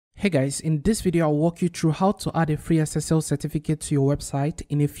Hey guys, in this video I'll walk you through how to add a free SSL certificate to your website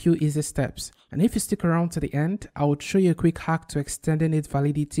in a few easy steps. And if you stick around to the end, I will show you a quick hack to extending its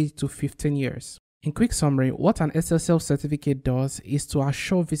validity to 15 years. In quick summary, what an SSL certificate does is to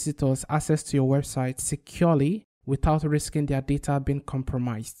assure visitors access to your website securely without risking their data being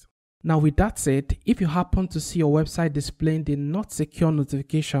compromised. Now with that said, if you happen to see your website displaying the not secure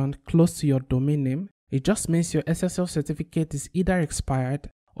notification close to your domain name, it just means your SSL certificate is either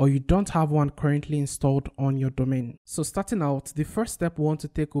expired or you don't have one currently installed on your domain. So starting out, the first step we want to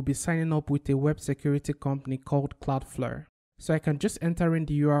take will be signing up with a web security company called Cloudflare. So I can just enter in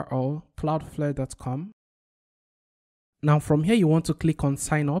the URL cloudflare.com. Now from here you want to click on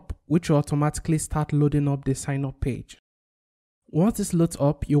sign up, which will automatically start loading up the sign up page. Once this loads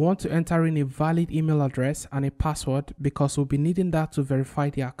up, you want to enter in a valid email address and a password because we'll be needing that to verify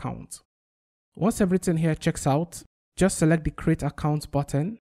the account. Once everything here checks out, just select the create account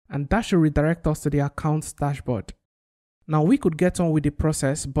button and that should redirect us to the accounts dashboard. Now we could get on with the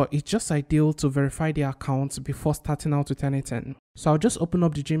process, but it's just ideal to verify the account before starting out with anything. So I'll just open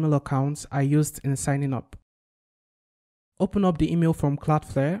up the Gmail account I used in signing up. Open up the email from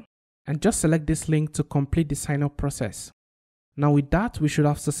Cloudflare and just select this link to complete the sign up process. Now with that, we should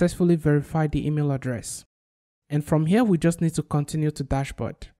have successfully verified the email address. And from here, we just need to continue to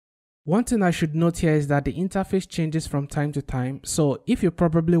dashboard. One thing I should note here is that the interface changes from time to time. So if you're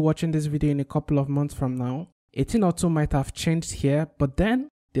probably watching this video in a couple of months from now, a thing or two might have changed here, but then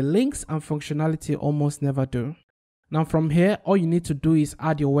the links and functionality almost never do. Now from here, all you need to do is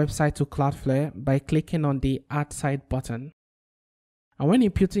add your website to Cloudflare by clicking on the add site button. And when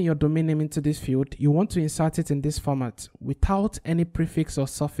inputting your domain name into this field, you want to insert it in this format without any prefix or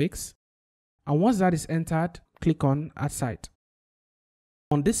suffix. And once that is entered, click on add site.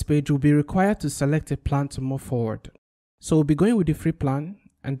 On this page, we'll be required to select a plan to move forward. So we'll be going with the free plan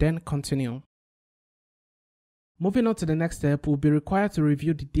and then continue. Moving on to the next step, we'll be required to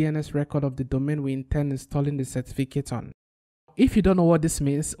review the DNS record of the domain we intend installing the certificate on. If you don't know what this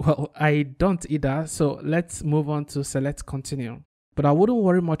means, well, I don't either, so let's move on to select continue. But I wouldn't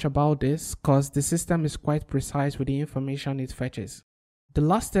worry much about this because the system is quite precise with the information it fetches. The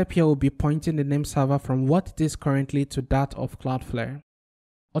last step here will be pointing the name server from what it is currently to that of Cloudflare.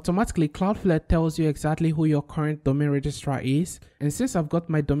 Automatically, Cloudflare tells you exactly who your current domain registrar is, and since I've got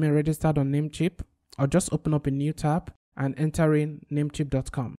my domain registered on Namecheap, I'll just open up a new tab and enter in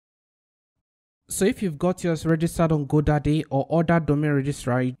namecheap.com. So if you've got yours registered on GoDaddy or other domain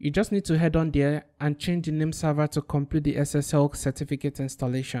registrar, you just need to head on there and change the name server to complete the SSL certificate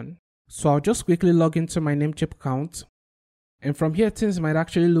installation. So I'll just quickly log into my Namecheap account, and from here things might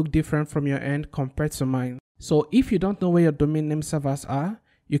actually look different from your end compared to mine. So if you don't know where your domain name servers are,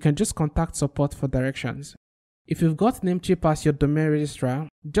 you can just contact support for directions. If you've got Namecheap as your domain registrar,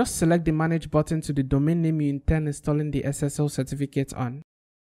 just select the manage button to the domain name you intend installing the SSL certificate on.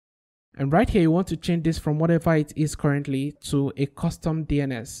 And right here, you want to change this from whatever it is currently to a custom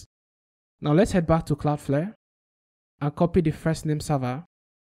DNS. Now let's head back to Cloudflare and copy the first name server.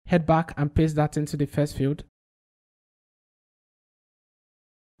 Head back and paste that into the first field.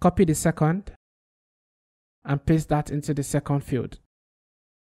 Copy the second and paste that into the second field.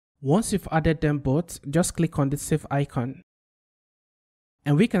 Once you've added them both, just click on the save icon.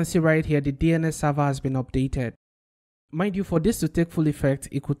 And we can see right here the DNS server has been updated. Mind you, for this to take full effect,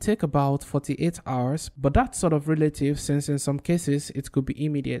 it could take about 48 hours, but that's sort of relative since in some cases it could be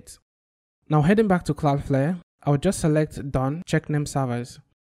immediate. Now heading back to Cloudflare, I'll just select Done, Check Name Servers.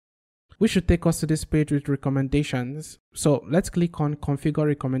 Which should take us to this page with recommendations. So let's click on Configure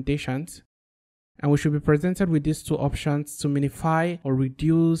Recommendations. And we should be presented with these two options to minify or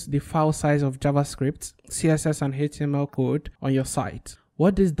reduce the file size of JavaScript, CSS and HTML code on your site.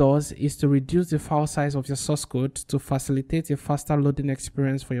 What this does is to reduce the file size of your source code to facilitate a faster loading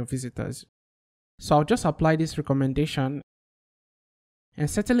experience for your visitors. So I'll just apply this recommendation and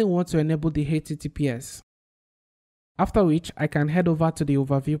certainly want to enable the HTTPS. After which I can head over to the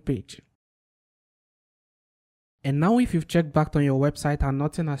overview page. And now if you've checked back on your website and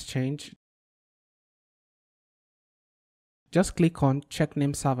nothing has changed, just click on Check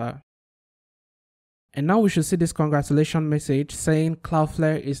Name Server. And now we should see this congratulations message saying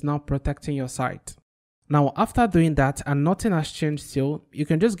Cloudflare is now protecting your site. Now after doing that and nothing has changed still, you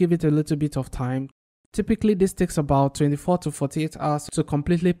can just give it a little bit of time. Typically this takes about 24 to 48 hours to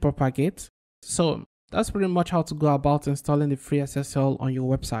completely propagate. So that's pretty much how to go about installing the free SSL on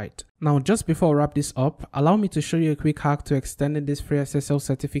your website. Now just before we wrap this up, allow me to show you a quick hack to extending this free SSL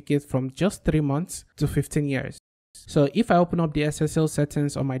certificate from just 3 months to 15 years. So if I open up the SSL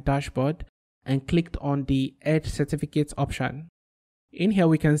settings on my dashboard and clicked on the Edge certificate option, In here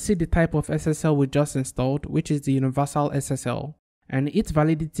we can see the type of SSL we just installed, which is the Universal SSL, and its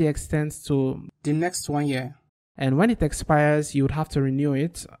validity extends to the next 1 year. And when it expires, you would have to renew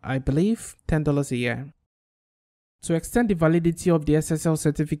it, I believe $10 a year. To extend the validity of the SSL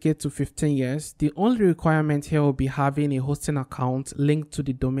certificate to 15 years, the only requirement here will be having a hosting account linked to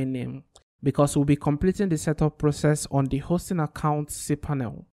the domain name, because we'll be completing the setup process on the hosting account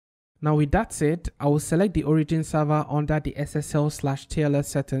cPanel. Now with that said, I will select the origin server under the SSL/TLS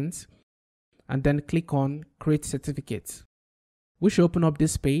settings and then click on Create Certificate. We should open up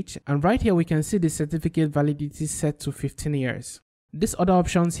this page, and right here we can see the certificate validity set to 15 years. These other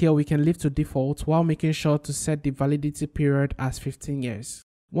options here we can leave to default while making sure to set the validity period as 15 years.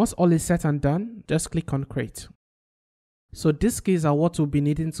 Once all is set and done, just click on Create. So these keys are what we'll be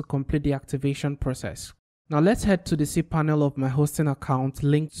needing to complete the activation process. Now let's head to the cPanel of my hosting account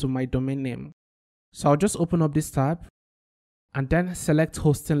linked to my domain name. So I'll just open up this tab and then select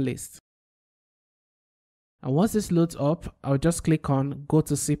Hosting List. And once this loads up, I'll just click on Go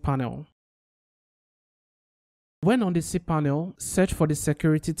to cPanel. When on the cPanel, search for the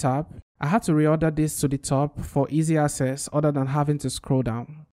Security tab. I had to reorder this to the top for easy access other than having to scroll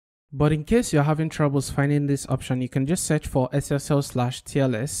down. But in case you're having troubles finding this option, you can just search for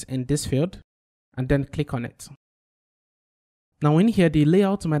SSL/TLS in this field and then click on it. Now in here, the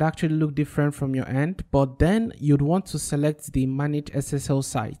layout might actually look different from your end, but then you'd want to select the Manage SSL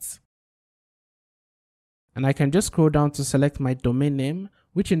sites. And I can just scroll down to select my domain name,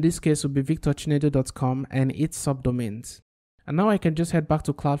 which in this case will be victorchinedu.com and its subdomains. And now I can just head back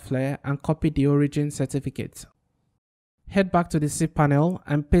to Cloudflare and copy the origin certificate. Head back to the cPanel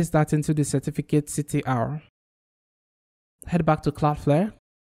and paste that into the certificate CTR. Head back to Cloudflare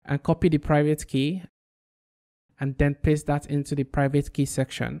and copy the private key and then paste that into the private key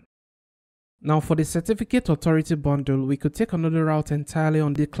section. Now for the certificate authority bundle, we could take another route entirely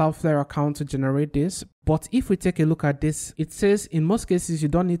on the Cloudflare account to generate this, but if we take a look at this, it says in most cases you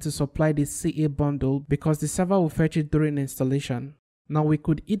don't need to supply the CA bundle because the server will fetch it during installation. Now we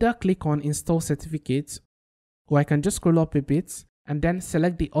could either click on Install Certificate, or I can just scroll up a bit and then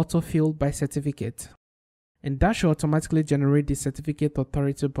select the autofill by certificate. And that should automatically generate the certificate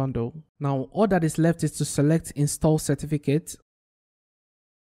authority bundle. Now all that is left is to select Install Certificate.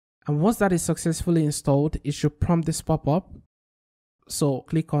 And once that is successfully installed, it should prompt this pop-up. So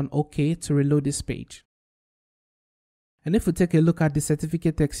click on OK to reload this page. And if we take a look at the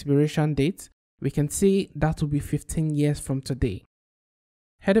certificate expiration date, we can see that will be 15 years from today.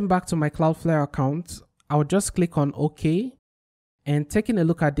 Heading back to my Cloudflare account, I'll just click on OK. And taking a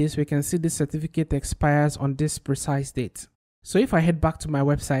look at this, we can see the certificate expires on this precise date. So if I head back to my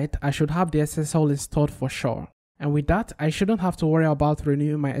website, I should have the SSL installed for sure. And with that, I shouldn't have to worry about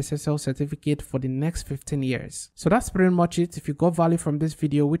renewing my SSL certificate for the next 15 years. So that's pretty much it. If you got value from this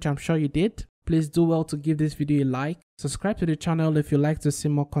video, which I'm sure you did, please do well to give this video a like. Subscribe to the channel if you like to see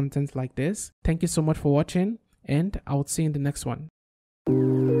more content like this. Thank you so much for watching, and I will see you in the next one.